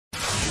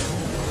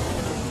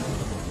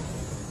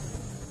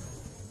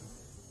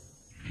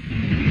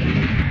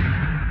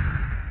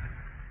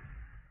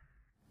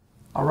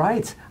All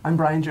right, I'm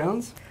Brian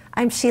Jones.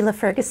 I'm Sheila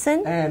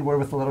Ferguson. And we're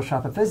with the Little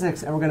Shop of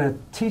Physics, and we're going to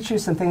teach you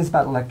some things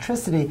about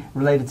electricity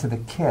related to the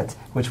kit,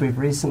 which we've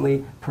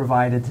recently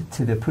provided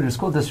to the Poudre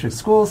School District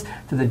schools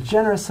through the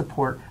generous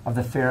support of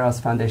the Pharos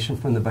Foundation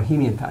from the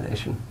Bohemian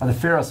Foundation, or the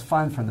Pharos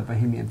Fund from the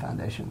Bohemian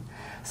Foundation.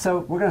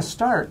 So we're going to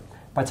start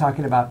by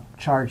talking about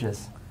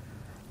charges.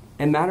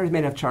 And matter is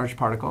made of charged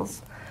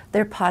particles.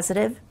 They're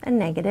positive and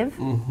negative.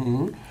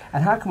 And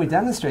how can we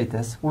demonstrate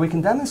this? Well, we can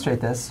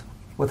demonstrate this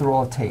with a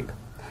roll of tape.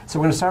 So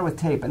we're going to start with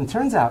tape. And it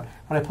turns out,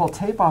 when I pull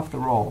tape off the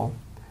roll,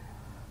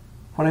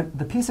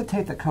 the piece of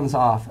tape that comes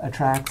off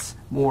attracts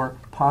more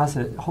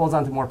positive, holds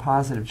on to more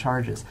positive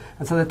charges.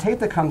 And so the tape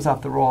that comes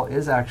off the roll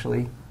is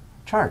actually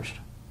charged.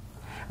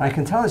 And I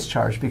can tell it's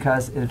charged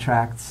because it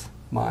attracts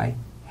my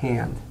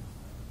hand.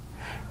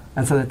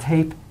 And so the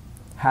tape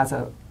has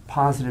a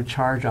positive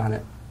charge on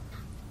it.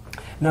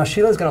 Now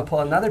Sheila's going to pull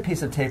another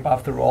piece of tape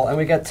off the roll, and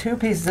we get two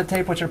pieces of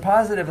tape which are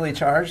positively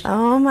charged.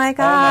 Oh my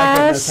gosh.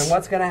 Oh my goodness. And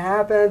what's going to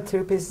happen?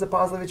 Two pieces of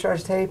positively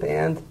charged tape,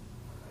 and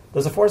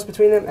there's a force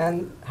between them,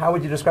 and how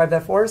would you describe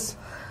that force?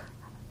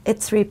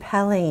 It's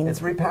repelling.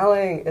 It's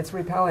repelling. It's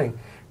repelling.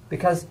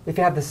 Because if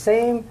you have the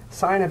same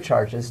sign of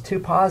charges, two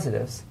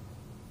positives,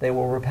 they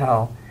will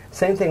repel.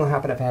 Same thing will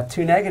happen if I have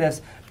two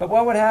negatives, but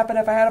what would happen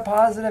if I had a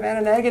positive and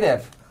a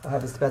negative? I'll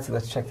have this to Betsy.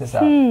 Let's check this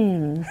out.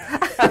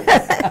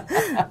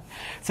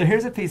 So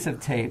here's a piece of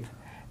tape.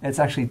 It's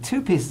actually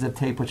two pieces of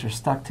tape which are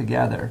stuck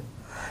together.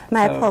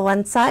 May I pull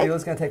one side?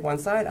 Sheila's going to take one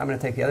side. I'm going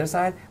to take the other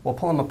side. We'll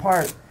pull them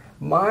apart.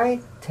 My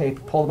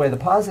tape pulled away the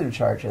positive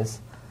charges,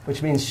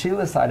 which means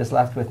Sheila's side is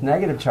left with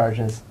negative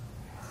charges,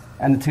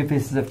 and the two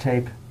pieces of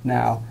tape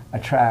now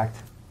attract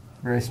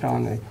very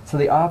strongly. So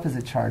the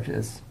opposite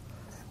charges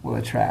will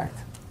attract.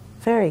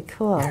 Very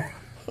cool.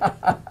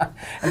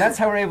 And that's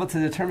how we're able to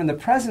determine the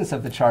presence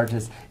of the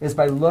charges, is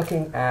by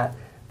looking at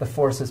the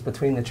forces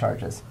between the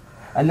charges.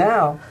 And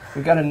now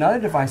we've got another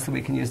device that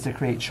we can use to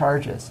create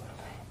charges.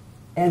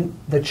 And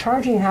the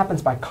charging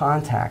happens by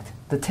contact.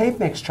 The tape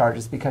makes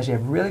charges because you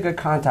have really good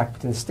contact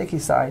between the sticky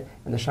side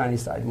and the shiny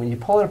side. And when you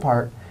pull it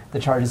apart, the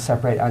charges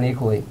separate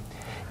unequally.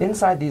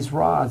 Inside these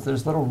rods,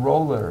 there's little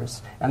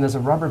rollers, and there's a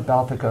rubber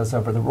belt that goes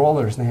over the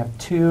rollers, and they have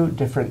two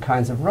different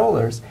kinds of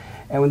rollers.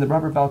 And when the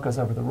rubber belt goes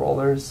over the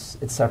rollers,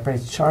 it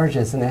separates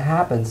charges, and it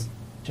happens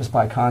just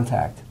by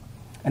contact.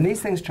 And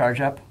these things charge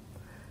up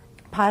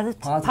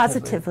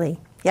Positively.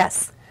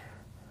 Yes.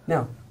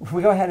 Now, if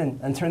we go ahead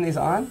and turn these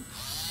on,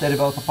 they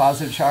develop a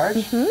positive charge.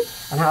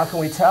 And how can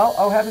we tell?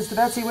 Oh, heavens to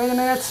Betsy, wait a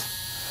minute.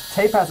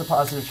 Tape has a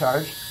positive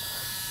charge.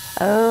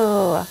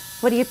 Oh,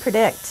 what do you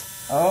predict?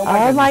 Oh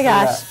my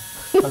gosh.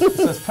 So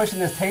it's pushing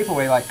this tape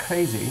away like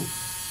crazy.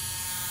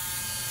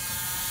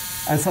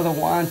 And so the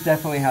wand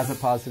definitely has a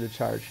positive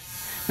charge.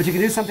 But you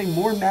can do something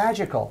more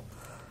magical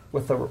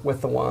with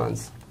the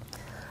wands.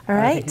 All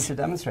right. I think you should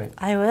demonstrate.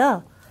 I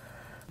will.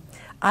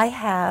 I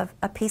have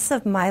a piece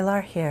of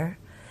Mylar here,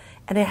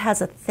 and it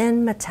has a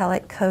thin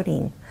metallic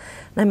coating.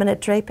 And I'm going to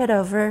drape it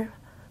over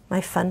my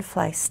Fun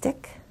Fly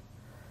stick.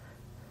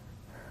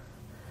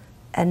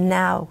 And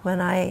now when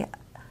I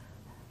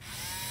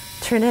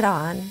turn it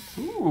on,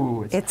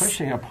 ooh, it's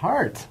pushing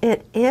apart.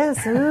 It is.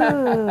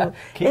 Ooh.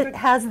 It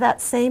has that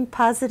same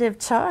positive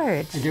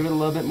charge. And give it a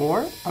little bit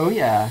more. Oh,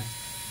 yeah.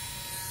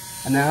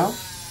 And now?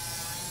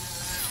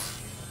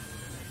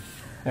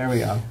 There we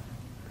go.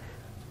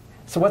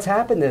 So what's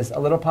happened is a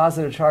little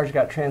positive charge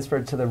got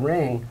transferred to the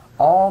ring.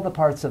 All the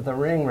parts of the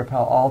ring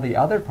repel all the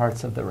other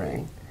parts of the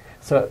ring.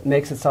 So it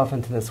makes itself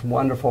into this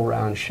wonderful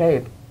round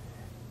shape.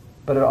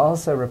 But it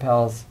also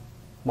repels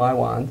my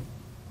wand.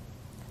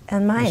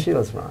 And mine. And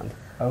Sheila's wand.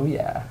 Oh,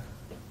 yeah.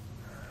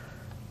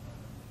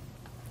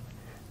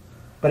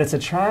 But it's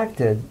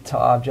attracted to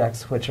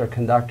objects which are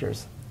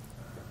conductors.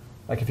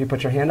 Like if you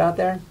put your hand out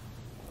there,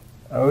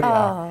 oh,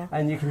 yeah.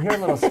 And you can hear a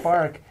little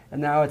spark, and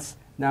now it's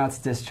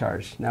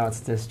discharged. Now it's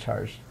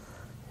discharged.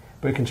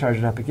 But we can charge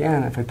it up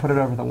again. If we put it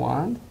over the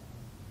wand,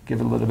 give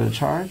it a little bit of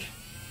charge,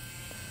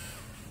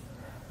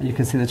 and you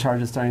can see the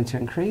charge is starting to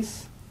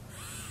increase.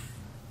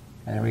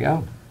 And there we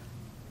go.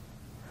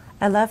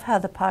 I love how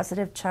the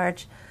positive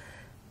charge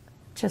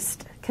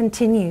just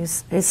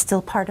continues, is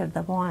still part of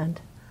the wand.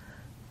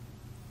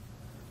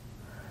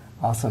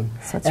 Awesome.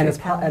 So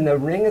and the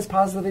ring is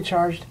positively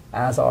charged,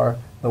 as are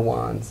the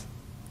wands.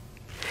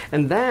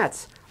 And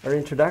that's our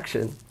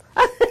introduction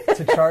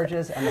to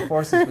charges and the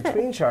forces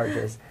between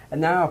charges. And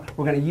now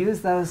we're going to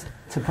use those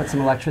to put some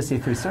electricity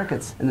through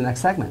circuits in the next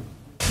segment.